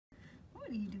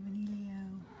are you doing, Elio?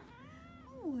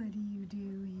 What are you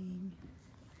doing?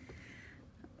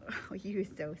 Oh, you're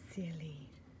so silly.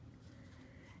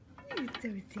 You're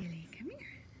so silly. Come here.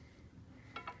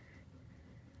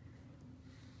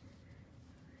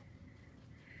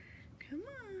 Come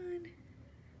on.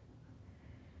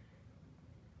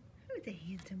 Who's a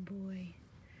handsome boy?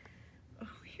 Oh,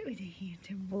 who's a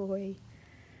handsome boy?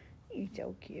 You're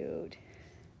so cute.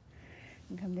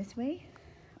 And come this way.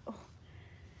 Oh,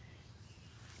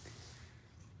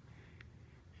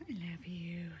 I love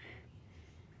you.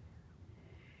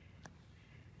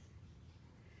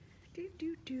 Do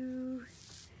do do.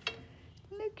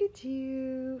 Look at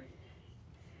you.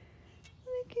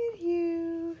 Look at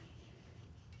you.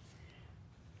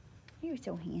 You're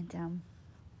so handsome.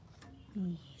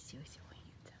 You're so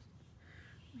handsome.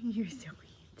 You're so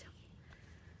handsome.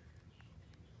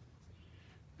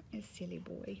 A silly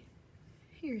boy.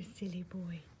 You're a silly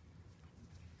boy.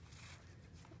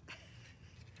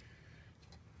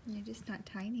 You're just not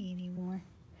tiny anymore.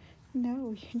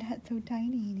 No, you're not so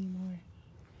tiny anymore.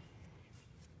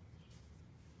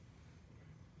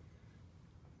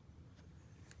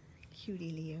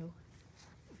 Cutie Leo.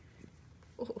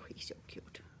 Oh, he's so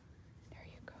cute. There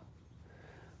you go.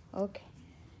 Okay.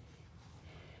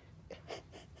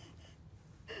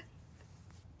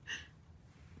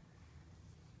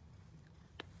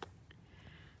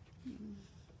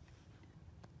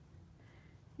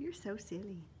 You're so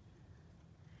silly.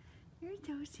 You're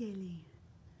so silly.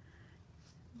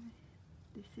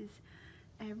 This is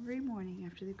every morning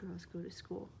after the girls go to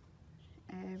school.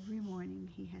 Every morning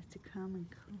he has to come and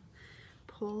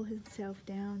pull himself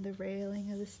down the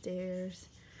railing of the stairs.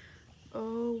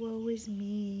 Oh, woe is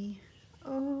me.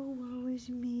 Oh, woe is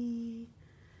me.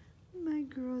 My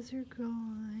girls are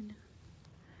gone.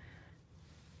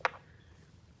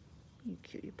 You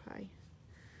cutie pie.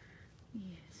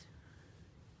 Yes.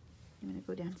 You want to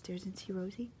go downstairs and see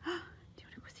Rosie? Do you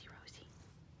want to go see Rosie?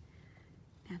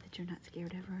 Now that you're not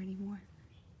scared of her anymore?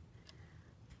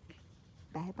 Okay.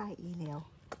 Bye-bye, Elio.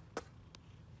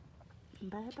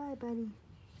 Bye-bye, buddy.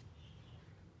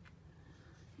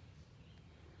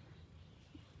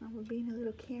 Oh, we're being a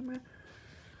little camera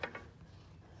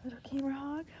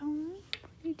hog.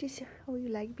 Oh, you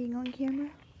like being on camera?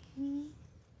 You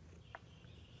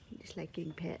just like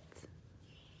getting pets.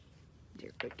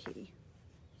 You're a good kitty.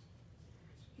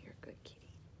 You're a good kitty.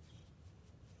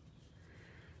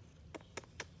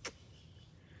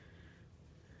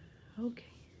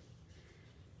 Okay.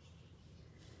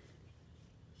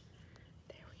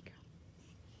 There we go.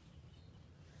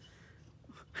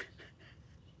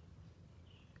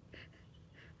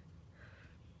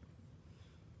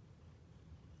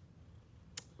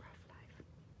 Rough life.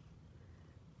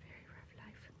 Very rough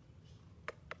life.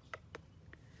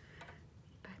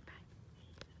 Bye-bye.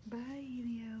 Bye,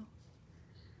 Elio.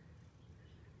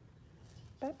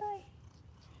 Bye-bye.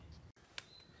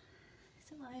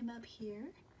 So I'm up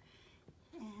here,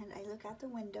 and I look out the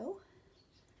window,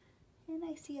 and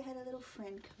I see I had a little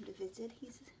friend come to visit.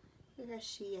 Or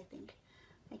she, I think.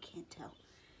 I can't tell.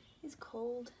 He's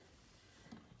cold.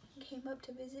 He came up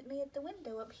to visit me at the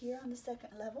window up here on the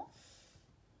second level.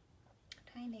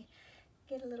 Trying to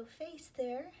get a little face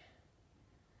there.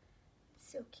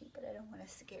 So cute, but I don't want to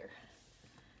scare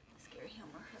him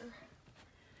or her.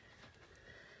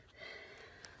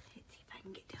 Let's see if I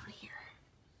can get down here.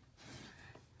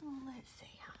 Oh, let's say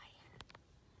hi.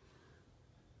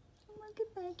 Look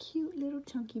at that cute little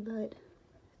chunky butt.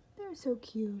 They're so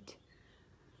cute.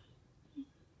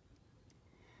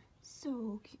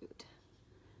 So cute.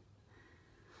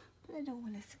 But I don't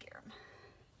want to scare them.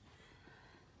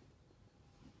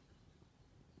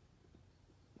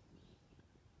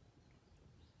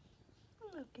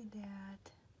 Look at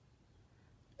that.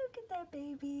 Look at that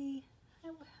baby.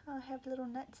 I have little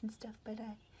nuts and stuff, but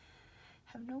I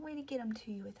have no way to get them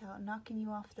to you without knocking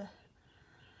you off the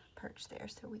perch there,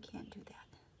 so we can't do that.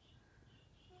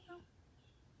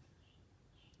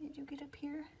 Did you get up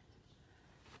here?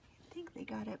 I think they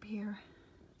got up here.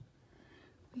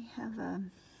 We have a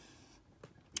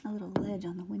little ledge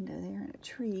on the window there and a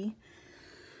tree,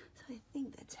 so I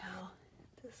think that's how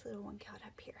this little one got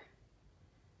up here.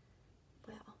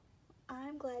 Well,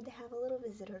 I'm glad to have a little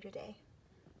visitor today.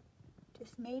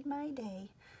 Just made my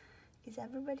day, because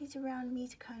everybody's around me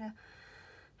kind of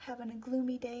having a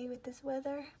gloomy day with this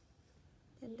weather,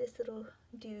 and this little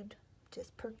dude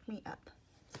just perked me up.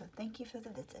 So thank you for the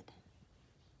visit.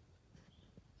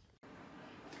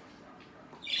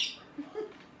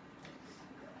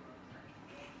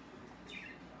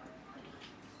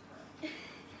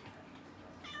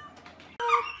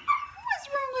 What's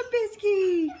wrong with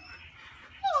Bisky?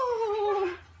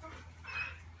 Oh,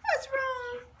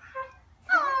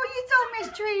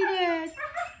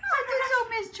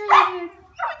 David?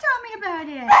 Oh, tell me about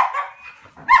it.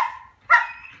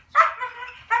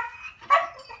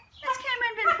 Has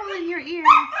Cameron been pulling your ear?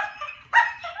 Oh,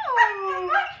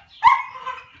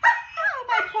 oh,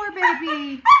 my poor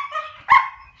baby.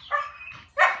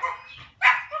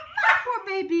 My poor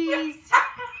babies.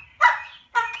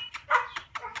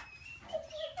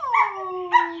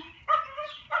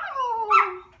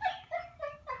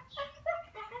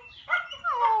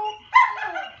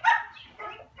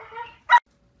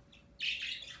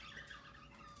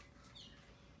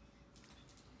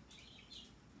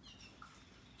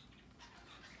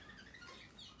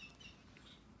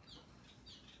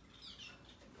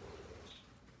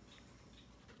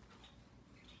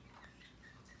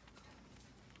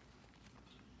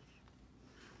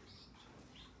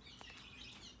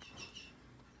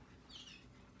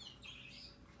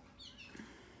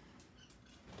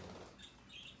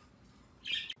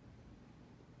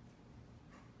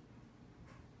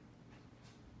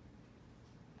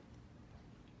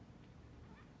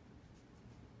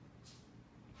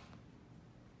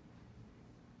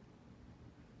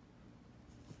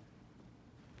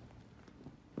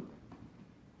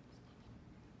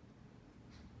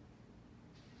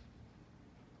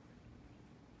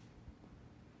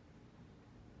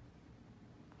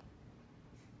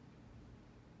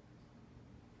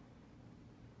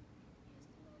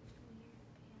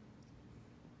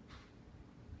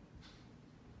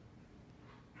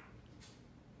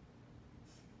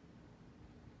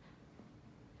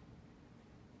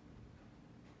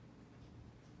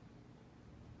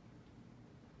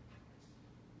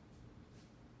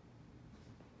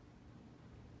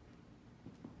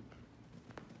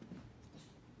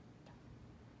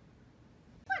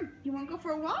 You want to go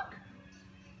for a walk?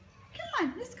 Come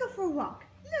on, let's go for a walk.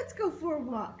 Let's go for a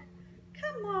walk.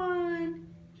 Come on.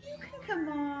 You can come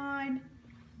on.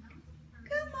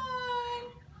 Come on.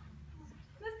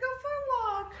 Let's go for a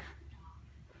walk.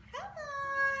 Come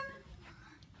on.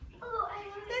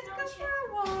 Let's go for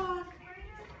a walk.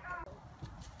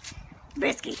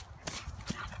 Risky.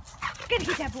 Gotta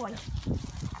get that boy.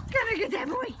 Gotta get that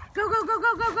boy. Go, go, go,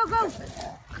 go, go, go, go.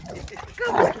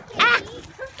 Go,